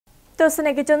ទស្ស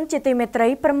និកជនជាទីមេត្រី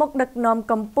ប្រមុខដឹកនាំ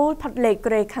កម្ពុជាផាត់លេខកូ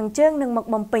រ៉េខាងជើងនឹងមក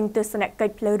បំពេញទស្សនកិ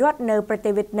ច្ចផ្លូវរដ្ឋនៅប្រទេ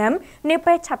សវៀតណាមនា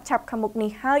ពេលឆាប់ខាងមុខនេះ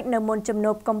ហើយនៅមុនជំ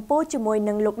នួបកម្ពុជាជាមួយ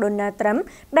នឹងលោកដូណាល់ត្រាំ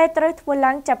ដែលត្រូវធ្វើ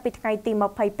ឡើងចាប់ពីថ្ងៃទី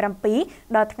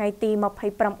27ដល់ថ្ងៃទី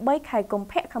28ខែកុម្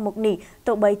ភៈខាងមុខនេះ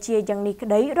ទោះបីជាយ៉ាងនេះក្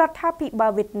តីរដ្ឋាភិបា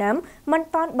លវៀតណាមមិន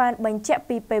ទាន់បានបញ្ជាក់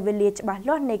ពីពេលវេលាច្បាស់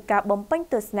លាស់នៃការបំពេញ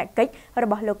ទស្សនកិច្ចរ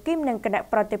បស់លោកគីមនិងគណៈ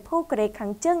ប្រតិភូកូរ៉េខា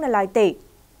ងជើងនៅឡើយទេ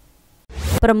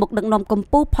ប្រមុខដឹកនាំកម្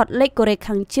ពុជាផាត់លេខកូរ៉េ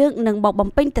ខាងជើងនឹងបកបំ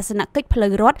ពេញទស្សនកិច្ចផ្លូ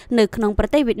វរដ្ឋនៅក្នុងប្រ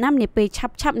ទេសវៀតណាមនាពេលឆា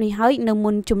ប់នេះហើយនៅ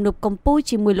មុនជំនួបកម្ពុជា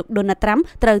ជាមួយលោកដូណាល់ត្រាំ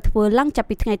ត្រូវធ្វើឡើងចាប់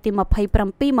ពីថ្ងៃទី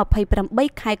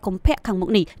27-28ខែកុម្ភៈខាងមុខ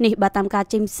នេះបើតាមការ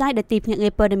ចេញផ្សាយដោយទីភ្នាក់ងា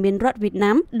រព័ត៌មានរដ្ឋវៀត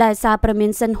ណាមដែលសារព័ត៌មា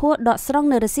នសិនហួរដកស្រង់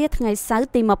នៅរសៀលថ្ងៃសៅរ៍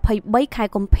ទី23ខែ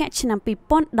កុម្ភៈឆ្នាំ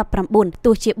2019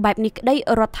ទោះជាបែបនេះក្តី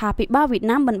រដ្ឋាភិបាលវៀត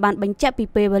ណាមមិនបានបញ្ជាក់ពី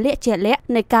ពេលវេលាជាក់លាក់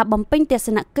នៃការបំពេញទស្ស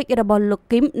នកិច្ចរបស់លោក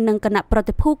គីមនិងគណៈប្រ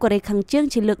តិភូកូរ៉េខាងជើង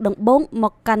ជាលើកដំបូងម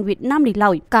កកាន់វៀតណាមនេះ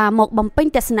ឡើយការមកបំពេញ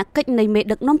ទស្សនកិច្ចនៃមេ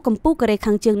ដឹកនាំកម្ពុជាកូរ៉េ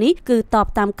ខាងជើងនេះគឺតប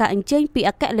តាមការអញ្ជើញពី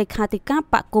អគ្គលេខាធិការ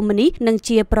បកកុម្មុយនីសនិង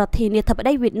ជាប្រធានាធិប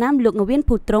តីវៀតណាមលោកងវៀន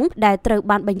ភូត្រង់ដែលត្រូវ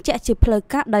បានបញ្ជាក់ជាផ្លូវ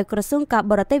ការដោយក្រសួងការ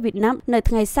បរទេសវៀតណាមនៅ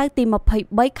ថ្ងៃសៅរ៍ទី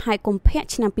23ខែកុម្ភៈ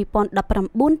ឆ្នាំ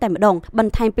2019តែម្ដងប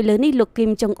ន្ថែមពីលើនេះលោកគី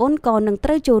មចុងអ៊ុនក៏នឹងត្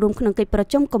រូវចូលរួមក្នុងកិច្ចប្រ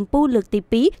ជុំកម្ពុជាលើកទី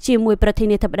2ជាមួយប្រធា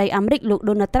នាធិបតីអាមេរិកលោក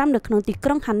ដូណាល់ត្រាំនៅក្នុងទីក្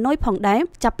រុងហាណូយផងដែរ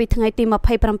ចាប់ពីថ្ងៃទី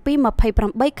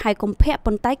27-28ខែកុម្ភៈ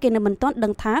ប៉ុន្តែគេនៅមិនទាន់ដឹ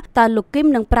ងថាតើលោកគីម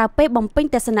នឹងប្រើពេលបំពេញ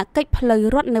ទស្សនកិច្ចផ្លូវ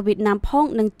រដ្ឋនៅវៀតណាមផង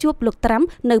នឹងជួបលោកត្រាំ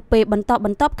នៅពេលបន្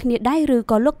តគ្នាដែរឬ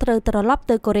ក៏លោកត្រូវត្រឡប់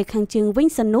ទៅកូរ៉េខាងជើងវិញ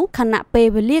សិននោះខណៈពេល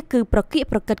វេលាគឺប្រកៀក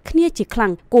ប្រកិតគ្នាជាខ្លាំ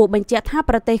ងគួរបញ្ជាក់ថា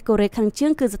ប្រទេសកូរ៉េខាងជើ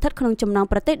ងគឺស្ថិតក្នុងចំណោម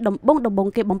ប្រទេសដំបូង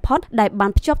គេបំផុតដែលបា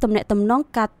នភ្ជាប់ទំនាក់ទំនង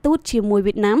ការទូតជាមួយ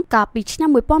វៀតណាមកាលពីឆ្នាំ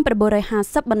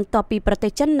1950បន្ទាប់ពីប្រទេ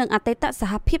សចិននិងអតីតស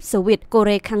ហភាពសូវៀតកូ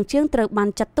រ៉េខាងជើងត្រូវបាន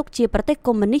ចាត់ទុកជាប្រទេស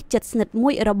កុម្មុយនីសជិតស្និទ្ធមួ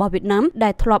យរបស់វៀតណាមដែ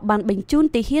លធ្លាប់បានបញ្ជូន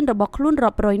ទាហានរបស់ខ្លួនរា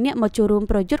ប់រយនាក់មកចូលរួម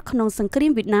ប្រយុទ្ធក្នុងសង្គ្រា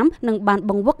មវៀតណាមនិងបាន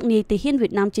បង្វឹកនាយទាហានវៀ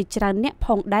តណាមជាច្រើននាក់ផ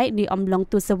ងដែរនាអំឡុង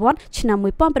ទសវត្សរ៍ឆ្នាំ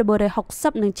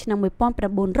1960និងឆ្នាំ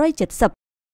1970